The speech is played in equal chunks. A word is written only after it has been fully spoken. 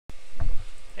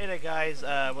G'day guys,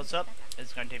 what's up?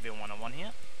 It's going to be a one-on-one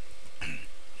here.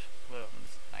 Well, I'm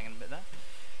just hanging a bit there.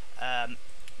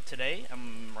 Today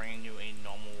I'm bringing you a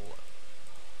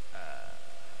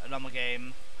normal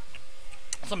game.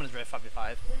 Summoner's Rift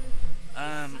 5v5.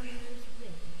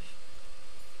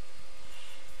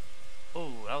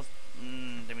 Oh, that was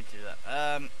didn't mean to do that.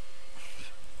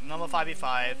 Normal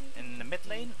 5v5 in the mid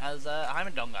lane as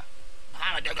Heimerdinger.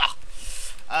 I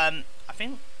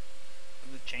think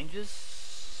the changes.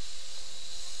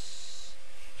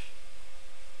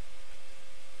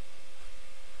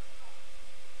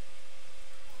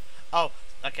 Oh,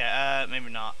 okay. Maybe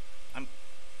not. I'm.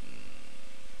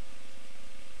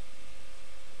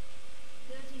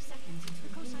 30 seconds until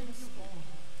the cosine of spawn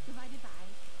divided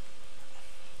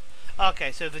by.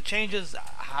 Okay, so the changes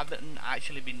haven't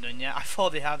actually been done yet. I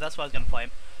thought they have. That's why I was gonna play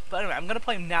him. But anyway, I'm gonna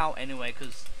play him now anyway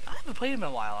because I haven't played him in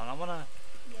a while and I wanna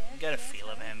get a feel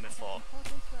of him before.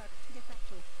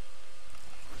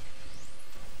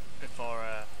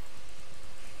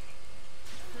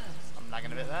 I'm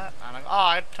lagging a bit there. And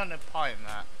I turned a point in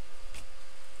that.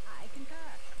 I concur.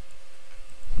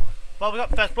 Well, we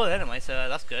got first blood anyway, so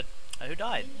that's good. Who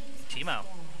died? Timo.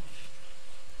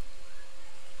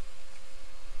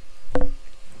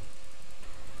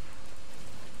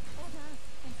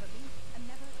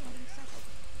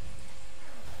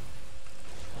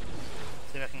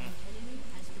 See if I can.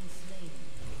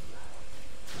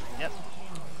 Yep.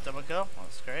 Double kill.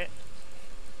 That's great.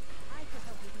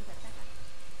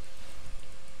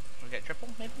 We get triple,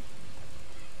 maybe?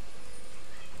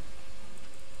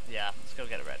 Yeah, let's go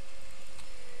get a red.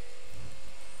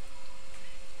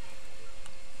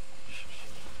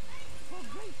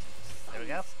 There we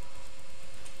go.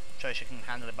 Show she can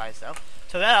handle it by herself.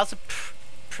 So yeah, that's a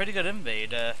pretty good invade.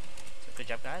 So good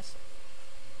job, guys.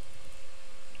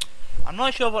 I'm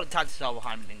not sure what the tactics are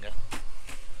behind Heimerdinger.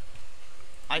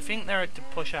 I think they're to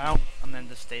push out and then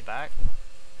just stay back.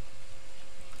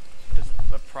 Just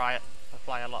apply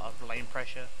a lot of lane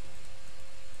pressure.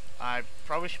 I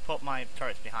probably should put my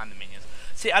turrets behind the minions.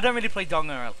 See, I don't really play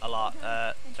Donger a lot.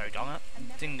 Sorry,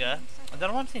 Dinger. I don't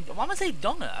know what I'm saying. Why am I saying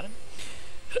Donger? I don't.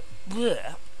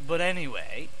 Bleh. But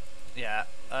anyway, yeah.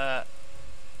 I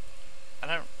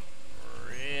don't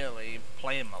really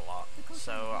play him a lot,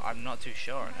 so I'm not too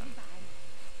sure on him.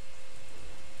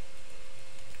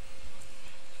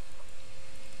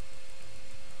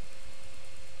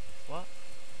 What?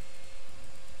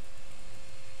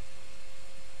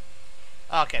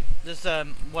 Okay, there's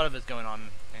whatever's going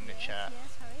on in the chat.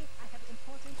 Yes, hurry. I have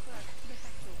important work to get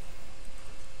back to.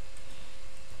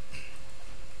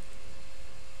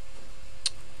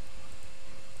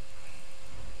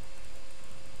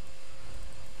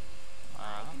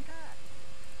 I concur.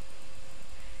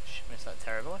 She missed that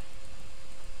terribly.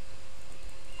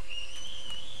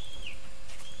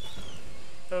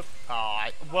 Oop. Oh,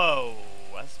 whoa,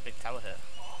 that's a big tower hit.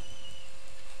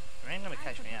 They ain't gonna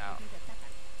catch me out.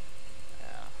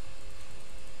 Yeah.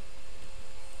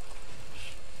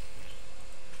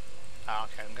 Oh,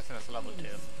 okay, I'm guessing that's a level 2.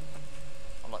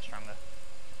 A lot stronger.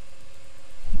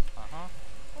 Uh-huh.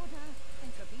 Order,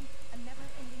 entropy, a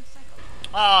never-ending cycle.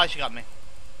 Oh, she got me.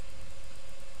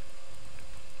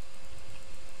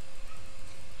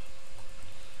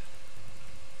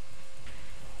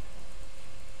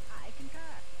 I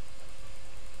concur.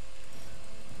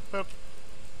 Boop.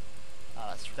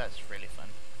 Oh, that's really fun.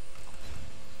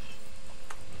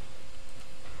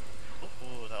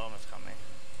 Ooh, that almost got me.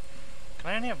 Can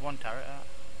I only have one turret out?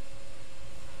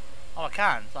 Oh, I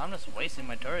can. So I'm just wasting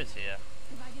my turrets here.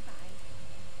 Divided by.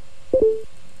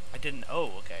 I didn't.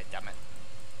 Oh, okay. Damn it.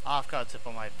 Oh, I've got to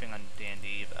put my thing on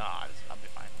D&D. Ah, I'll be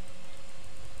fine.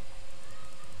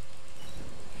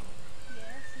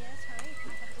 Yes, hurry.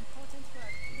 I have important work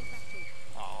to get back to.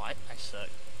 Oh, I suck.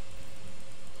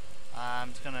 I'm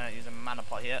just gonna use a mana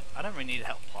pot here. I don't really need a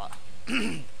health pot.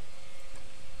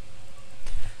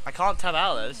 I can't tab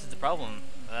out though. This is the problem.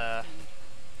 Well,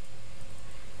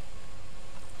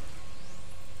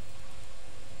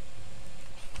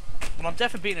 I'm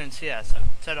definitely beating in CS.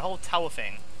 So the whole tower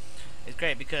thing is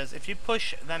great because if you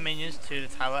push their minions to the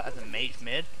tower as a mage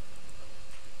mid,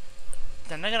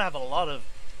 then they're gonna have a lot of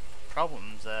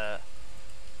problems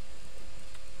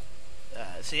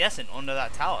CSing under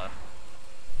that tower.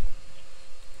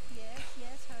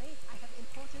 Yes, hurry. I have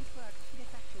important work to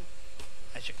get back to.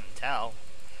 As you can tell.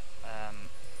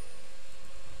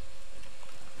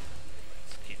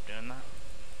 Let's keep doing that.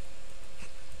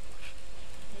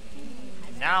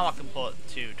 Now I can put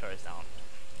 2 turrets down.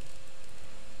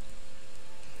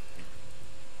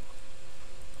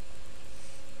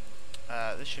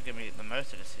 This should give me the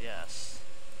most of the CS.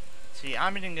 See,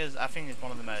 Heimerdinger I think is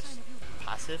one of the most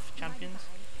passive champions,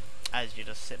 as you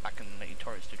just sit back and let your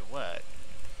turrets do the work.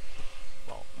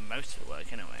 Well, most of the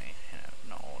work anyway. You know,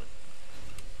 not all of it.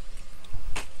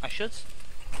 I should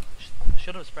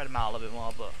have spread them out a little bit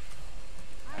more, but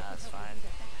that's fine.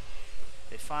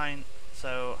 Be fine.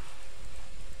 So,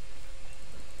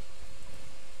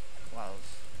 well,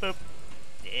 boop.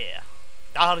 Yeah.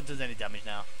 I hardly does any damage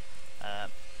now.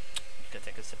 I'm gonna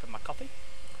take a sip of my coffee.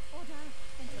 Order,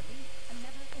 entropy, a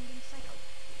never-ending cycle.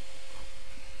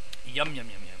 Yum yum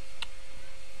yum yum.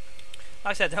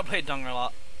 Like I said, I don't play Donger a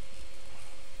lot.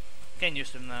 Getting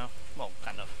used to him though. Well,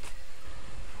 kind of.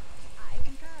 I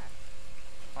concur.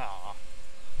 Aww.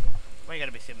 Why you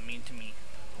gotta be so mean to me?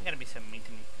 You gotta be so mean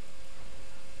to me.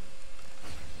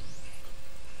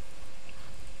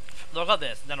 Look at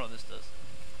this. I don't know what this does.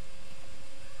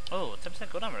 Oh, 10%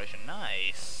 cooldown reduction.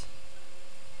 Nice.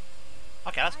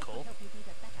 Okay, that's cool. I could help you do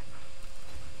that better.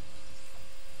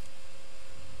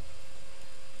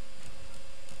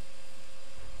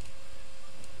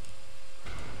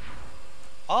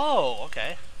 Oh,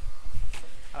 okay.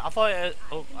 I thought it,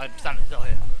 oh, I'm standing still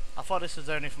here. I thought this was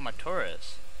only for my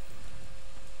turrets.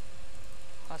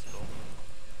 That's cool.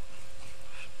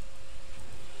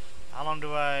 How long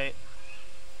do I...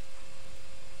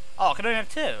 Oh, I can only have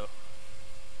 2. Yes,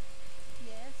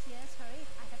 yes, hurry.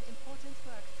 I have important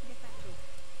work to get back to.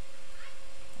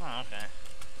 Oh, okay.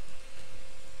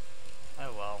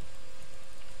 Oh well.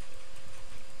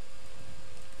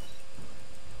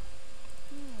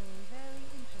 Very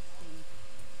interesting.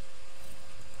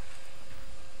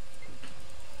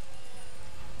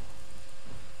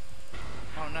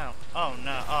 Oh no. Oh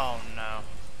no. Oh no.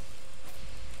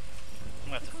 I'm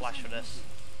gonna have to flash for this.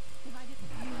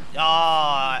 Oh,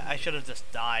 I should have just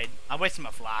died. I wasted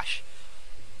my flash.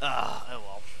 Oh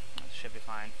well. That should be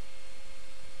fine.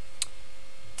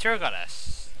 Tyr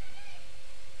Goddess.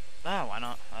 Oh, why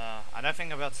not? I don't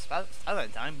think about spell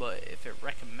that time, but if it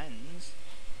recommends,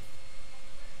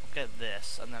 I'll get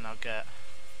this, and then I'll get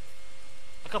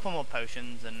a couple more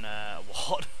potions and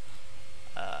what?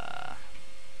 I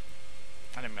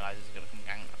didn't realize it was gonna come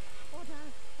gang.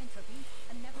 Order, entropy,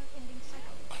 a never-ending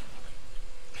cycle.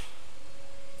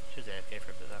 She was AFK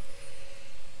for a bit though.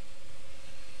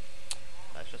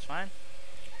 That's just fine.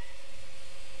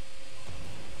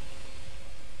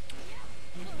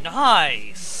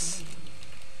 Nice!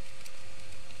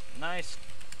 Nice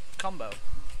combo.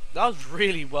 That was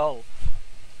really well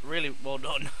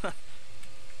done.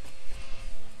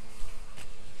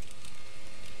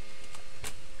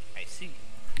 I see.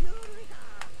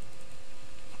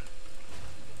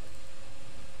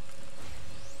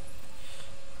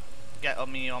 Get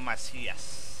on me on my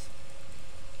CS.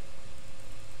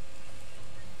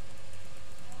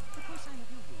 The cosine of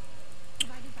your root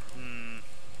divided by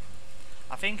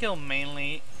I think he'll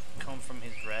mainly come from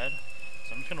his red,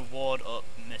 so I'm just gonna ward up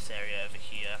in this area over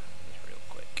here, just real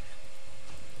quick.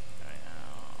 Right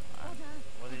now, order,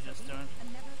 what is he just doing? a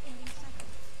never-ending cycle.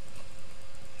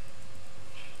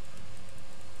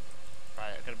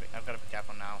 Right, I've gotta be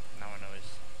careful now. Now I know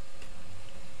he's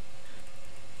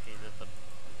at the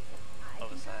I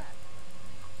other side. concur.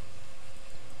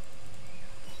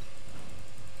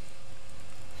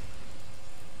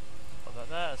 But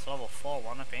that's level 4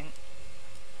 one, I think.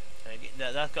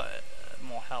 That's got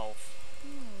more health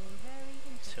Very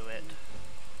interesting. to it.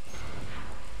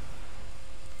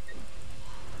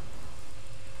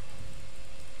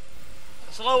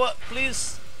 Slower,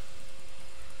 please.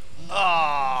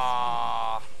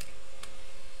 Ah,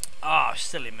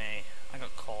 silly me. I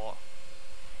got caught.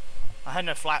 I had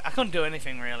no flag. I couldn't do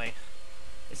anything really,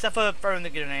 except for throwing the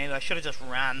grenade. I should have just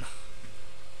ran.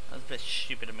 That was a bit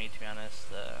stupid of me, to be honest.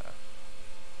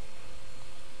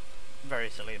 Very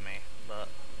silly of me, but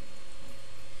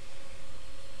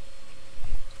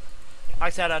like I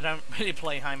said, I don't really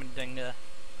play Heimerdinger.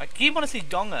 I keep wanting to say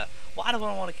Donger. Why do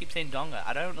I want to keep saying Donger?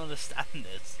 I don't understand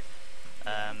this.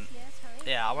 Yes, hurry.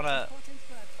 Yeah, I want to Important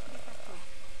work to get back to.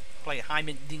 play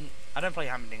Heimerdinger. I don't play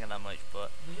Heimerdinger that much,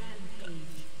 but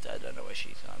I don't know where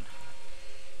she's gone.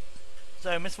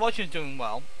 So Miss Fortune's doing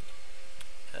well.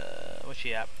 What's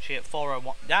she at? She at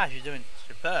 401. Yeah, she's doing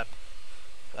superb.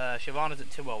 Shyvana's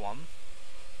at 201.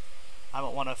 I'm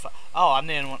at 105. Oh, I'm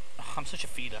the only one. I'm such a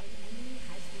feeder.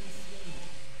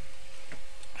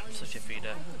 I'm such a feeder.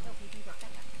 I could help you do that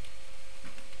better.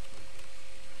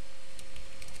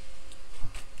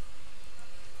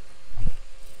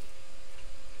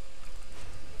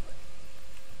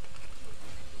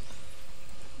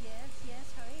 Yes,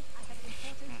 yes, hurry. I have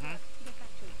important work to get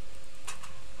back to.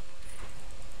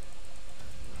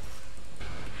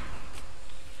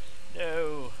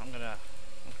 No, I'm gonna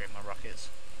upgrade my rockets.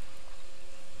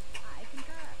 I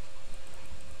concur.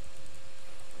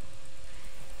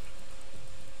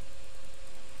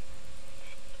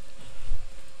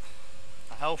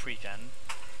 health regen.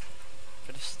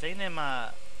 But just stay near my...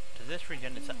 Does this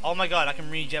regen itself? Oh my god, I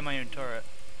can regen my own turret.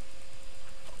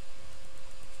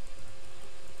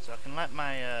 So I can let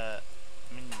my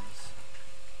minions...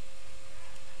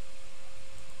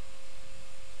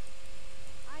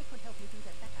 I could help you do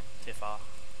that better. Too far.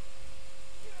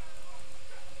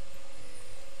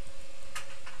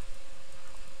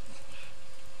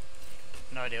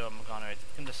 No idea what I'm gonna do.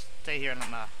 I can just stay here and let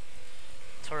my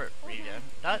turret regen.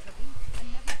 That A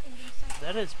never-ending cycle.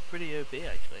 that is pretty OP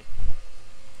actually.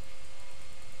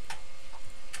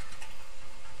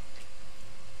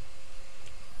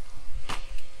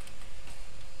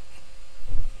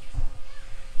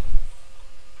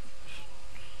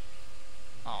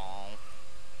 Oh,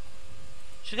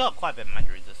 she got quite a bit of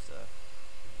memory this.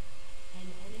 An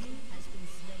enemy has been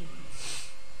slain.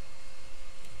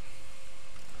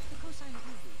 The cosine of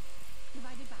UV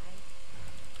divided by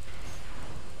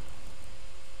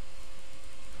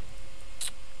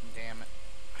Damn it.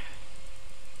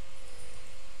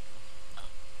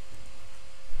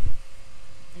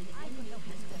 An enemy has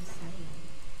been slain.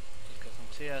 Just get some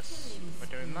TS. We're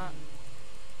doing that.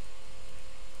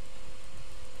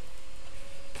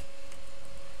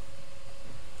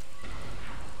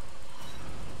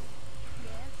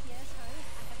 yes, yes, hurry.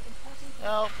 I have important.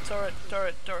 Oh, turret,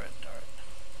 turret, turret, turret.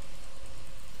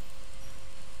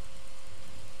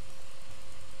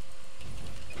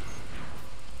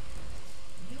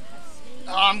 You have slain.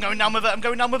 Oh, I'm going down with it. I'm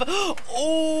going down with it.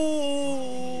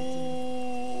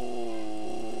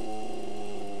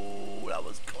 Oh, that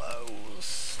was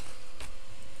close.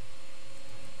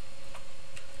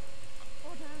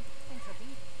 Order, entropy,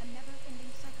 a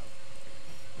never-ending cycle.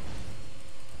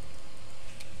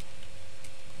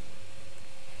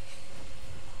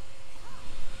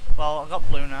 Well, I got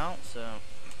blue now, so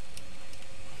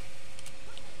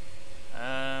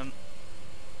I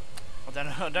don't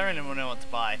know. I don't really know what to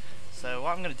buy. So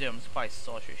what I'm gonna do, I'm just buy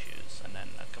sorcery shoes and then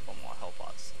a couple more health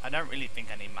pots. I don't really think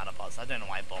I need mana pots. I don't know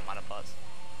why I bought mana pots.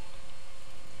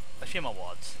 A few more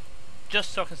wards,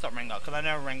 just so I can stop Rengar, because I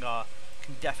know Rengar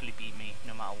can definitely beat me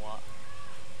no matter what.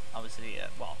 Obviously,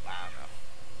 well, I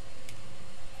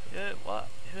don't know. What?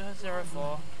 Who has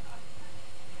 0-4?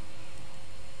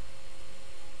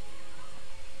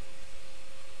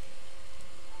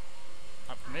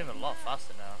 I can move a lot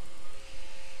faster now.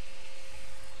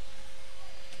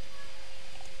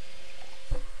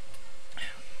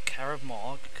 Care of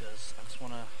more because I just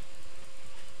wanna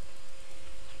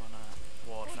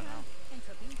ward for now.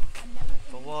 Entropy, a never-ending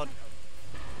For ward. cycle.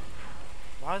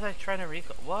 Why are they trying to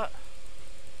recall? What?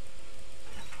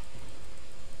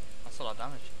 That's a lot of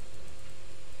damage.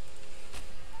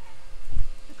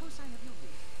 The cosine of UV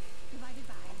divided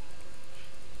by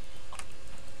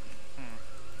Hmm.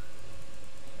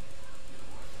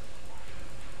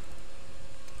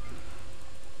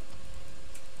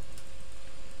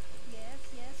 yes,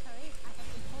 yes, hurry. I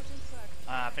have important work.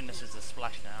 I think this is the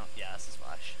splash now. Yeah, it's a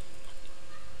splash.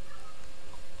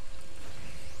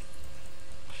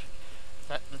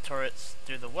 Let the turrets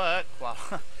do the work while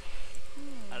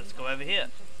I just go over here.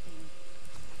 Interesting.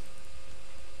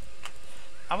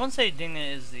 I wouldn't say Dinger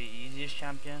is the easiest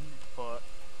champion, but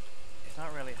it's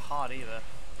not really hard either.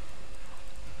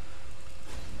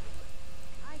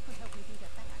 I could help you do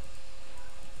that better.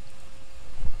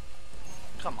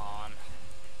 Come on.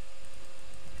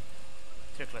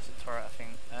 Too close to turret, I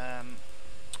think.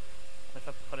 If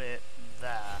I put it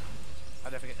there, I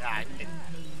don't think it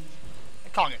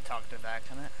can't get targeted there,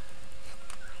 can it?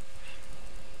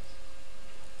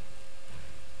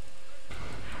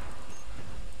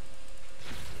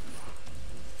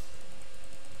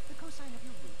 The cosine of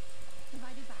UV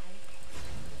divided by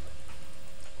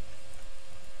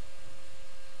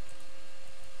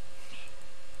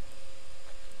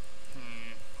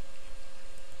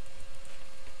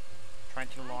Trying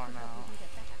to I lure could help now. you do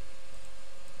that better.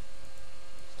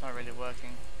 It's not really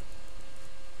working.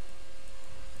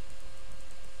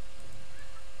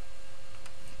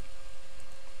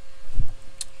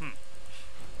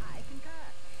 I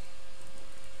concur.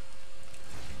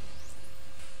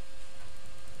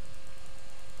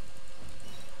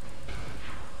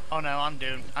 Oh no, I'm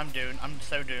doomed. I'm doomed. I'm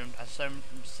so doomed. I'm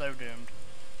so doomed.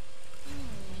 An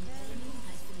enemy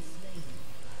has been slain.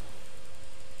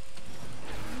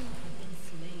 You have been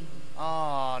slain.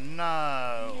 Oh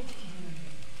no.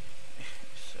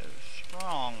 So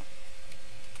strong.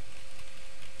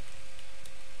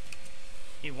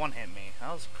 He one hit me.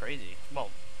 That was crazy.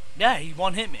 Well, yeah, he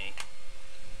one hit me.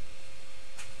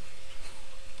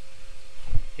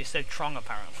 He's so strong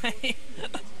apparently.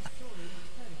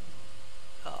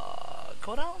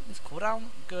 Cooldown? Is cooldown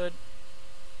good?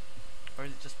 Or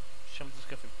is it just Actually, I'm just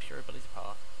go for pure ability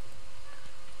power.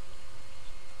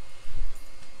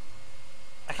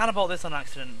 I kind of bought this on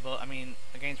accident, but I mean,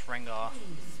 against Rengar,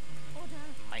 Order,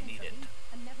 might need it. entropy,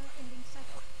 a never-ending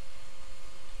cycle.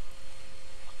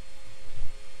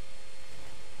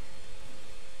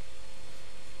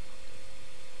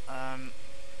 Damn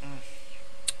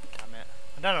it.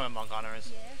 I don't know where Morgana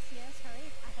is. Yes, yes, hurry.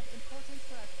 I have important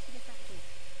work to get back to.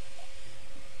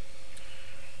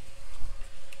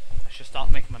 I should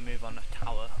start making my move on the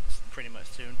tower pretty much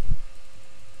soon.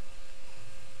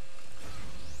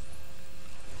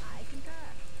 I concur.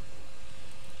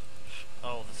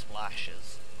 Oh, the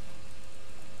splashes.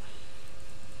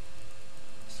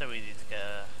 So easy to get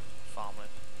a farm with.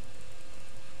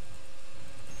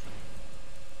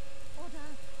 Order,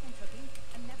 entropy,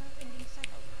 a never-ending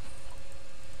cycle.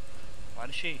 Why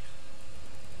does she?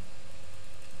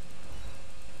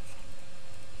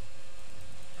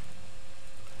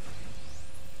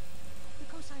 The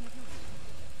cosine of u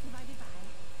divided by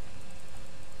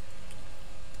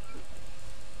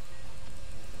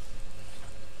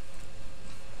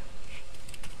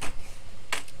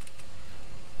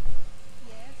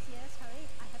yes, yes, hurry.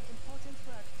 I have important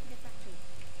work to get back to.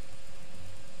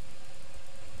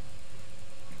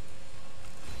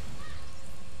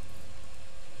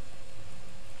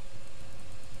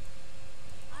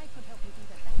 I could help you do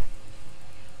that better.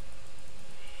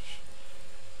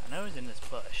 I know he's in this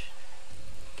bush.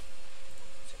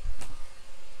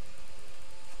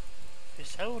 He's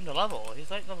so under level.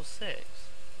 He's like level 6. Very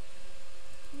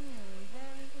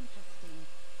interesting.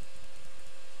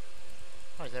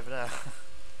 Oh, he's over there.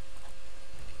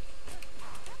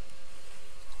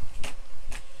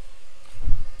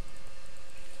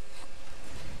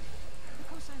 The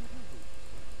cosine of u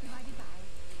divided by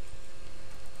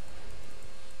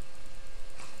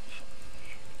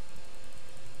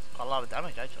Got a lot of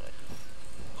damage actually.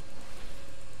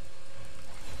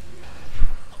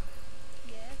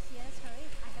 yes, yes, hurry.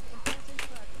 I have important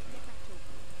work to get back to.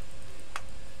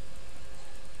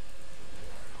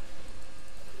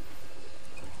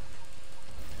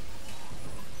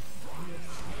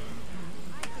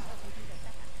 I could help you do that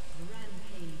better.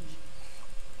 Rampage.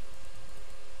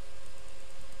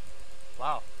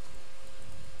 Wow.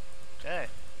 Okay.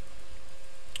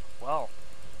 Well.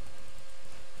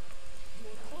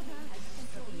 Order,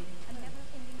 entropy, a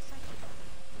never-ending cycle.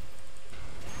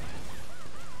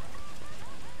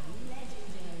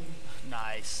 Legendary.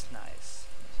 Nice, nice.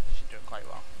 She's doing quite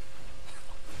well.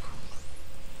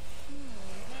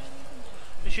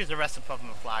 Just use the rest of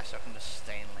Pokemon Flash so I can just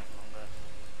stay in lane longer.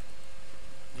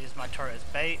 Use my turret as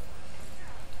bait.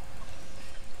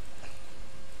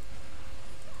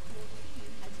 Your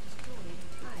team has destroyed.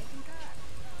 I concur.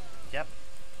 Yep.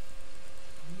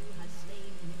 You have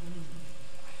slain an enemy.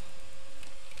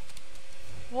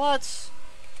 What?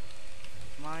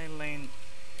 My lane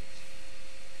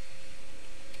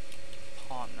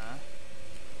partner.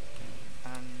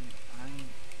 And I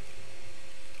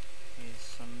need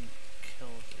some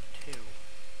kills too.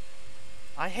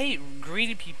 I hate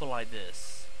greedy people like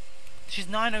this. She's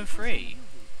 903.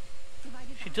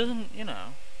 Divided She by doesn't, you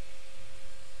know.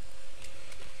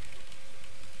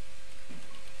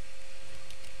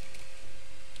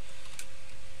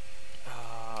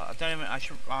 I don't even. I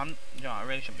should. You know, I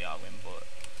really shouldn't be arguing, but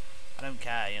I don't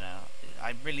care. You know,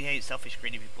 I really hate selfish,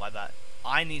 greedy people like that.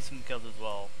 I need some kills as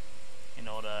well, in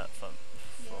order for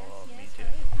yes, me yes, to.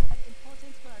 hurry. I have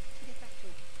important work to get back to.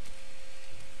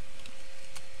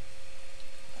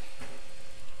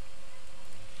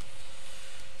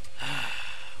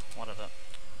 Whatever.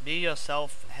 Be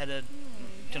yourself, headed.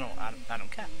 You know, I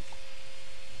don't care.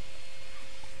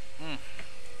 Mm.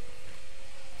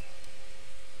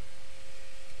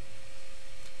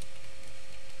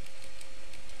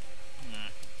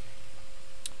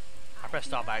 I pressed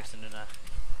start by accident, didn't I?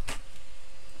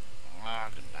 Ah,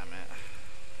 good damn it.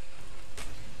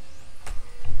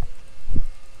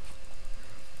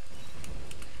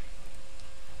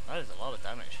 That is a lot of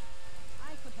damage.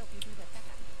 I could help you do that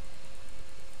better.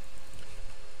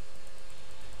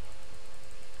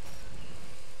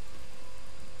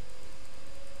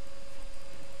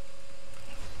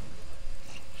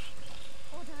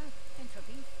 Order,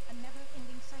 entropy, a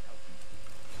never-ending cycle.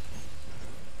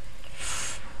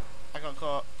 I got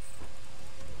caught.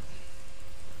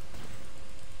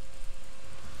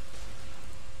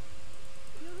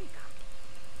 Eureka.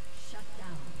 Shut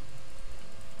down.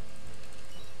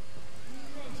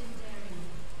 Legendary.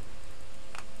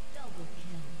 Double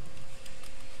kill.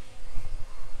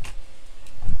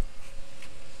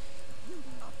 You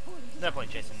are poorly No designed.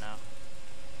 point chasing now.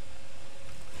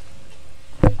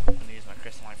 I'm gonna use my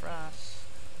crystalline brass.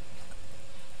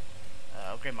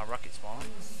 Upgrade my rocket spawn.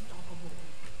 Unstoppable.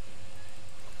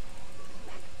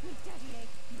 With Daddy Egg.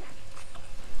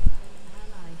 An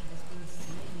ally has been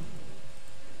slain.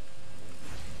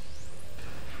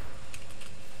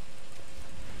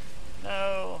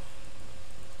 No.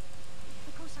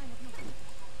 The cosine of naught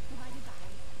divided by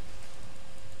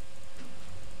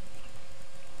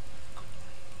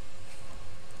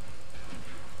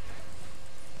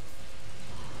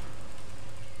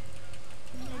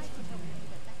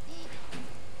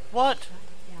What? Shut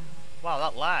down. Wow,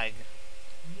 that lag.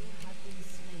 You have been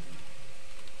slain.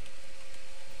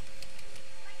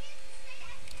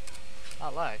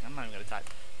 That lag. I'm not even gonna type.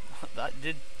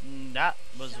 That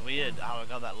was weird how I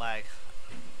got that lag.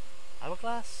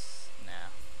 Hourglass?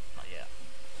 Nah, not yet.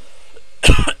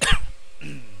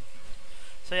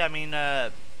 So yeah, I mean,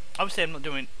 obviously I'm not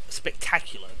doing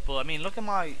spectacular, but I mean, look at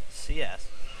my CS.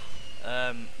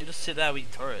 You just sit there with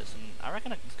your turrets, and I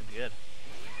reckon this could be good.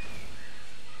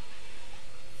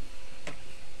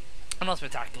 I'm not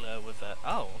spectacular with it.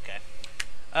 Oh, okay.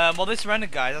 Well, this surrender,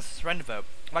 guys, that's the surrender vote.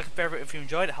 Like and favorite if you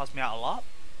enjoyed it, helps me out a lot.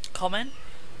 Comment,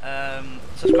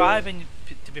 subscribe, and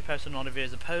to be posted on the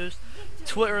videos opposed.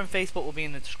 Twitter and Facebook will be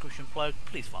in the description below.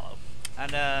 Please follow.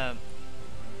 And I'll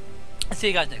see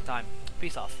you guys next time.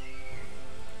 Peace off.